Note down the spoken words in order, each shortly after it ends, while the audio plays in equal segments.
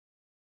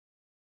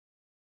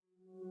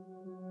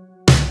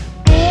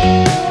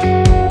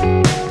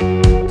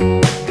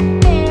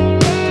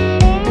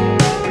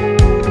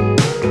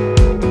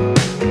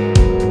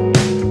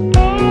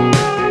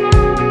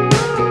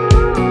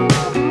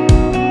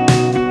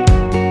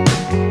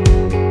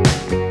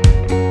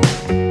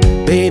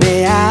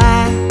Baby,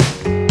 I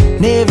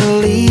never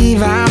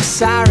leave, I'm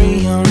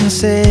sorry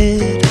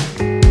unsaid.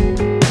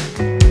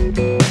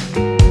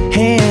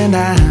 And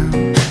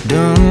I'm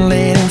done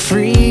letting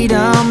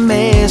freedom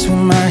mess with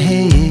my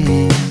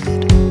head.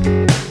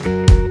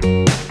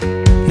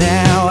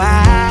 Now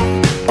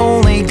I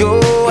only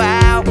go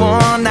out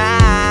one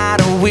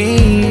night a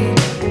week.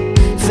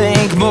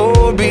 Think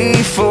more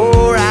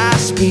before I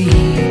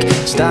speak.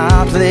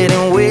 Stop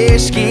letting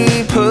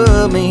whiskey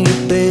put me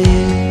to bed.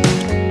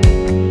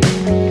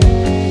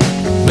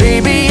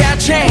 Baby, I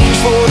changed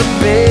for the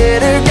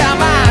better. Got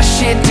my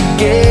shit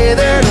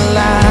together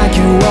like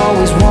you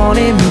always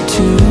wanted me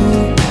to.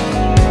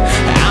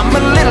 I'm a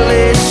little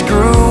less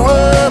screw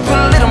up,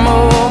 a little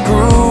more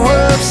grew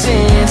up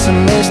since I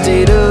messed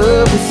it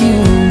up with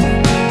you.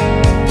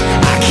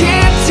 I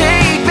can't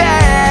take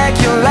back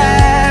your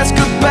last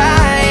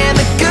goodbye, and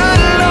the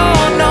good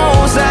Lord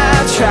knows I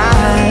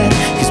tried.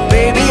 'Cause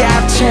baby,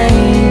 I've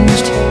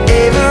changed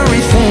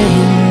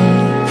everything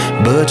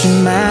but your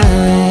mind.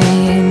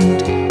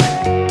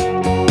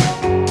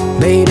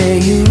 Baby,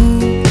 you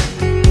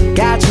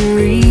got your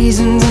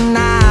reasons and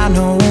I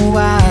know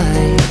why.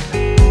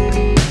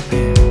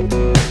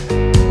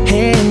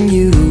 And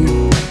you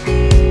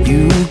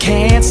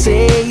can't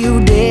say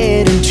you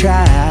didn't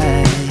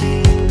try.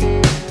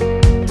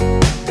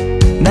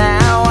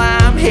 Now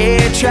I'm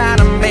here trying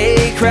to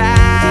make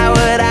right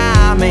what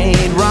I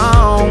made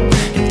wrong.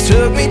 It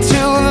took me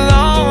too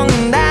long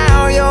and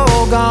now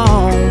you're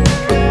gone.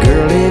 But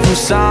girl, if you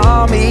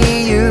saw me,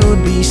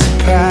 you'd be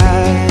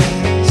surprised.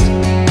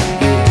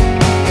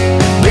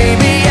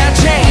 Baby, I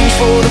changed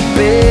for the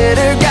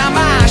better. Got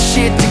my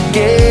shit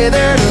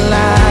together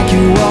like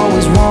you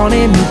always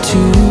wanted me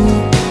to.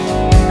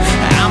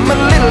 I'm a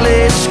little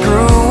less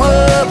screw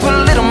up, a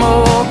little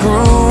more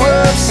grew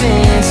up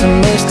since I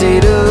messed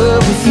it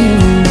up with you.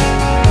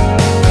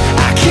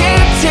 I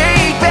can't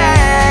take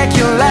back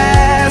your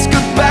last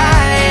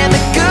goodbye, and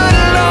the good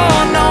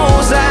Lord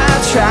knows I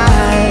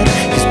tried.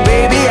 'Cause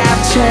baby,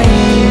 I've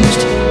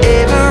changed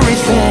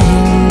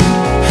everything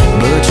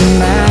but your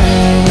mind.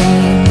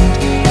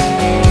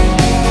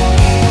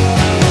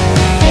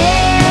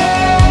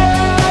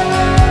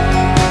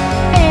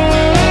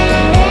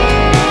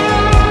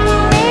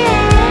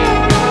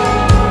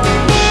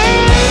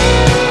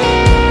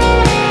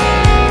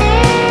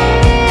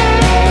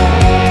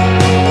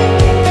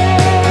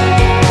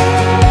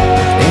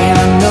 And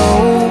I know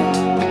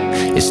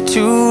it's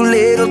too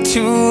little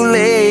too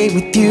late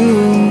with you,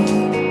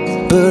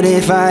 but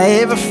if I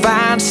ever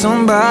find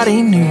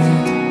somebody new,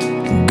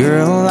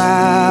 girl,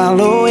 I'll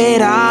owe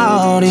it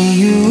all to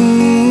you.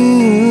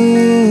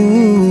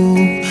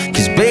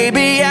 'Cause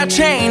baby, I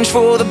changed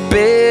for the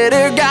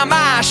better. Got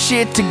my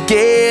shit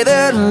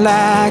together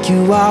like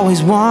you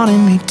always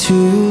wanted me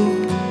to.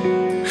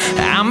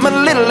 I'm a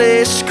little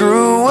less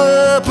screw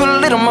up, a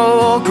little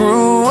more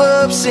grew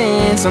up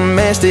since I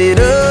messed it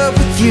up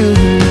with you.